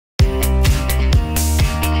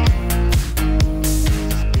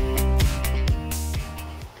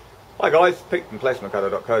Hi guys, Pete from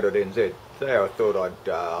plasmacutter.co.nz. Today I thought I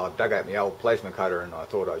dug out my old plasma cutter and I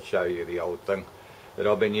thought I'd show you the old thing that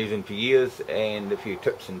I've been using for years and a few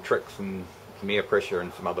tips and tricks and some air pressure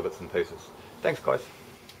and some other bits and pieces. Thanks guys.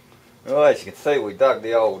 Well, as you can see, we dug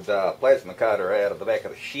the old plasma cutter out of the back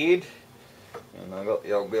of the shed and I've got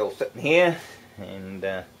the old girl sitting here, and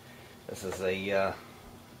this is the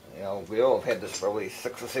old girl. I've had this probably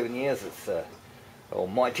 6 or 7 years. It's old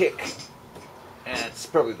MyTech. And it's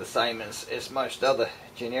probably the same as most other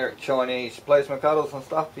generic Chinese plasma cutters and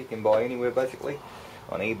stuff you can buy anywhere basically,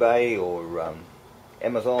 on eBay or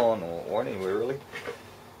Amazon or anywhere really.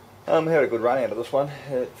 Had a good run out of this one.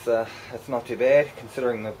 It's not too bad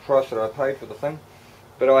considering the price that I paid for the thing,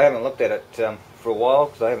 but I haven't looked at it for a while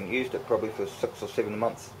because I haven't used it probably for 6 or 7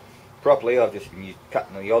 months properly. I've just been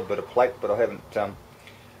cutting the odd bit of plate, but I haven't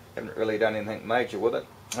really done anything major with it.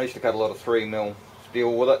 I used to cut a lot of 3mm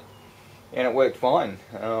steel with it, and it worked fine.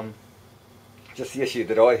 Just the issue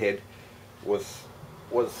that I had was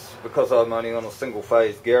because I'm only on a single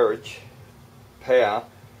phase garage power,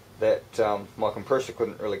 that my compressor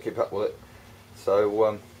couldn't really keep up with it.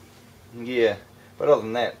 So yeah, but other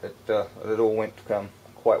than that, it all went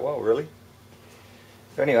quite well really.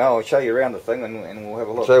 So anyway, I'll show you around the thing and we'll have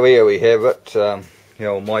a look. So here we have it,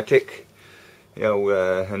 MyTech,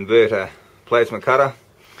 inverter plasma cutter,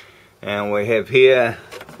 and we have here,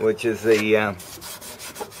 which is the,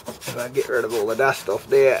 if I get rid of all the dust off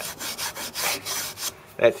there,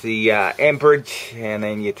 that's the amperage, and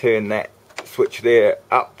then you turn that switch there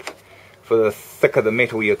up for the thicker the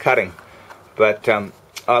metal you're cutting. But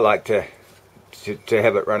I like to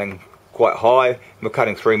have it running quite high. If we're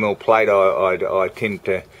cutting 3mm plate, I tend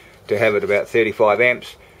to have it about 35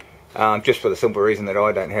 amps, just for the simple reason that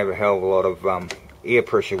I don't have a hell of a lot of air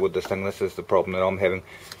pressure with this thing. This is the problem that I'm having.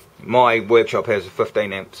 My workshop has a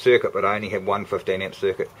 15 amp circuit, but I only have one 15 amp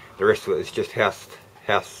circuit. The rest of it is just house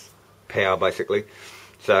power basically.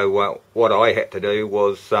 So what I had to do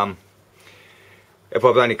was, if I'm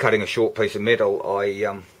only cutting a short piece of metal,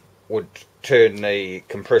 I would turn the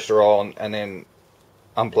compressor on and then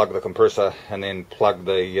unplug the compressor and then plug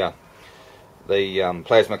the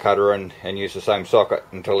plasma cutter in and use the same socket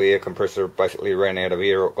until the air compressor basically ran out of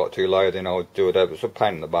air or it got too low. Then I would do it over. It's a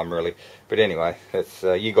pain in the bum really, but anyway, that's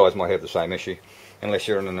you guys might have the same issue unless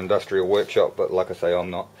you're in an industrial workshop, but like I say,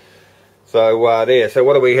 I'm not. So there, so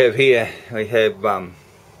what do we have here? We have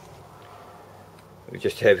we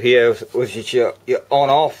just have here, which is your on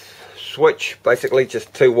off switch, basically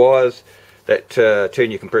just 2 wires that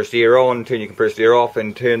turn your compressed air on, turn your compressed air off,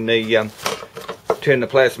 and turn the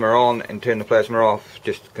plasma on and turn the plasma off.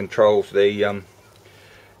 Just controls the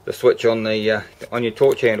switch on the on your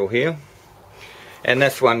torch handle here. And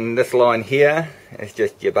this line here is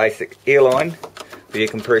just your basic air line for your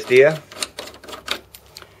compressed air.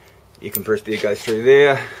 Your compressed air goes through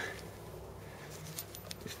there,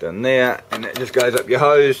 just in there, and it just goes up your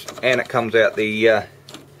hose and it comes out the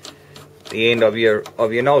end of your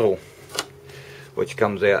nozzle, which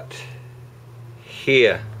comes out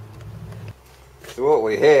here. So what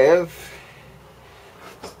we have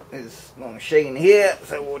is my machine here,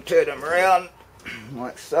 so we'll turn them around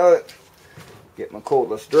like so, get my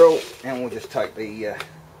cordless drill, and we'll just take the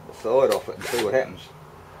side off it and see what happens.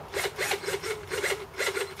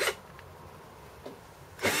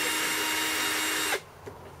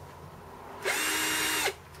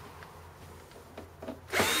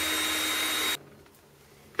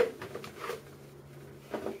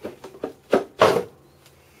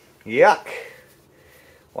 Yuck!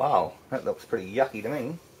 Wow, that looks pretty yucky to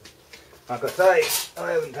me. Like I say,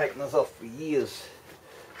 I haven't taken this off for years.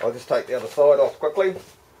 I'll just take the other side off quickly.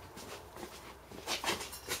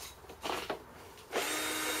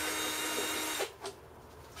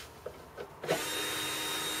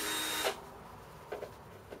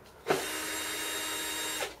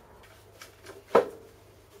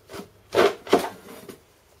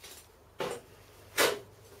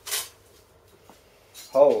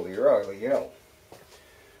 Holy roly,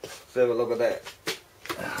 let's have a look at that.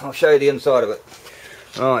 I'll show you the inside of it.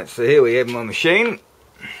 Alright, so here we have my machine.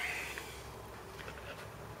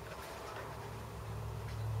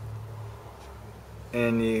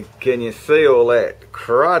 And can you see all that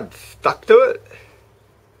crud stuck to it?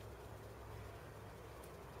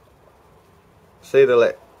 See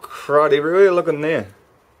that crud everywhere? Look in there.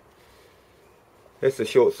 That's a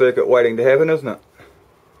short circuit waiting to happen, isn't it?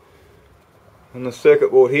 On the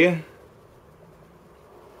circuit board here,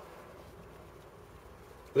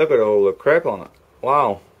 look at all the crap on it.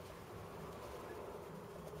 Wow.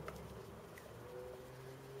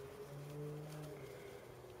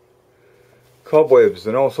 cobwebs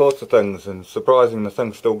and all sorts of things, and surprising the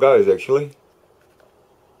thing still goes actually.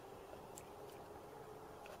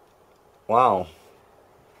 Wow.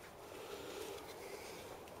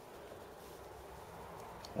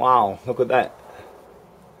 Wow, look at that.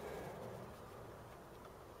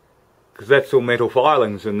 Because that's all metal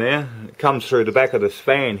filings in there. It comes through the back of this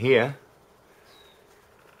fan here.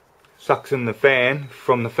 Sucks in the fan,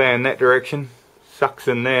 from the fan that direction, sucks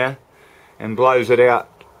in there and blows it out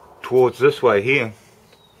towards this way here.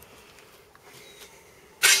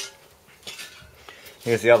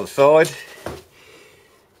 Here's the other side.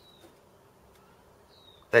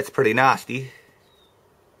 That's pretty nasty.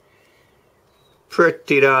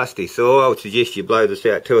 Pretty nasty, so I would suggest you blow this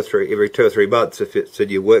out every two or three months if it's in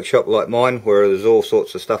your workshop like mine, where there's all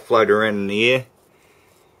sorts of stuff floating around in the air.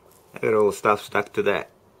 Look at all the stuff stuck to that.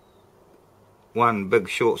 One big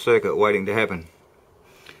short circuit waiting to happen.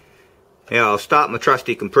 Now I'll start my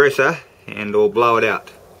trusty compressor and I'll blow it out.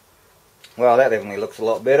 Well, that definitely looks a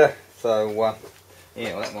lot better, so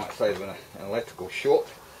yeah, well, that might save an electrical short.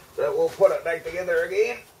 So we'll put it back together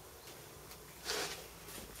again.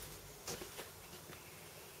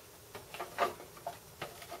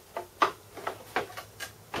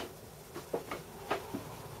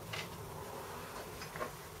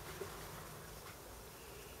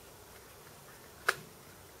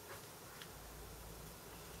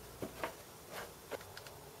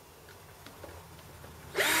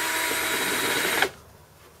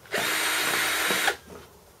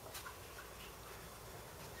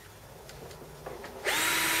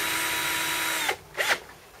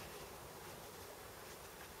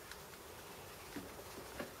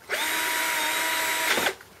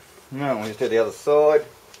 Now we'll just do the other side.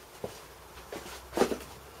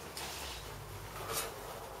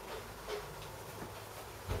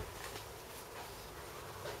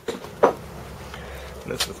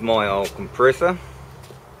 This is my old compressor,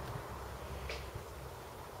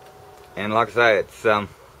 and like I say,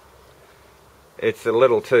 it's a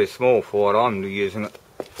little too small for what I'm using it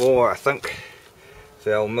for. I think it's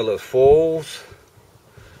our Miller Falls.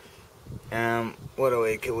 Can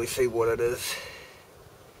we see what it is?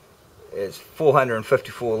 It's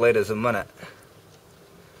 454 litres a minute,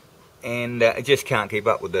 and it just can't keep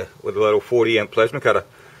up with the little 40 amp plasma cutter.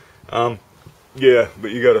 Yeah,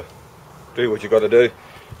 but you gotta do what you gotta do,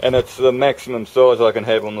 and it's the maximum size I can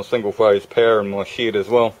have on the single phase power in my shed as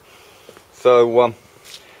well. So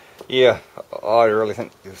yeah, I really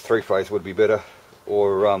think the 3-phase would be better,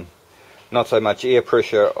 or not so much air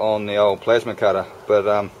pressure on the old plasma cutter,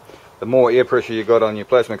 but the more air pressure you got on your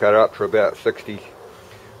plasma cutter, up to about 60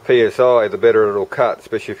 PSI, the better it'll cut,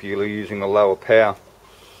 especially if you're using a lower power.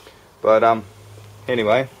 But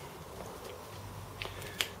anyway,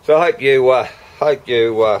 so I hope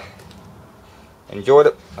you enjoyed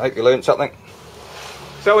it. I hope you learned something.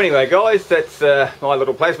 So anyway, guys, that's my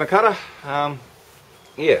little plasma cutter.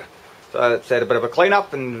 Yeah, so it's had a bit of a clean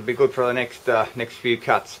up, and it'll be good for the next few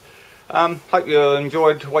cuts. Hope you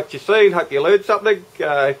enjoyed what you seen. Hope you learned something.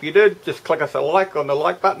 If you did, just click us a like on the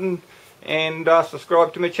like button, and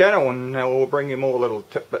subscribe to my channel, and we'll bring you more little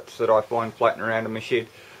tidbits that I find floating around in my shed.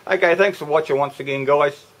 Okay, thanks for watching once again,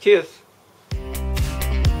 guys. Cheers.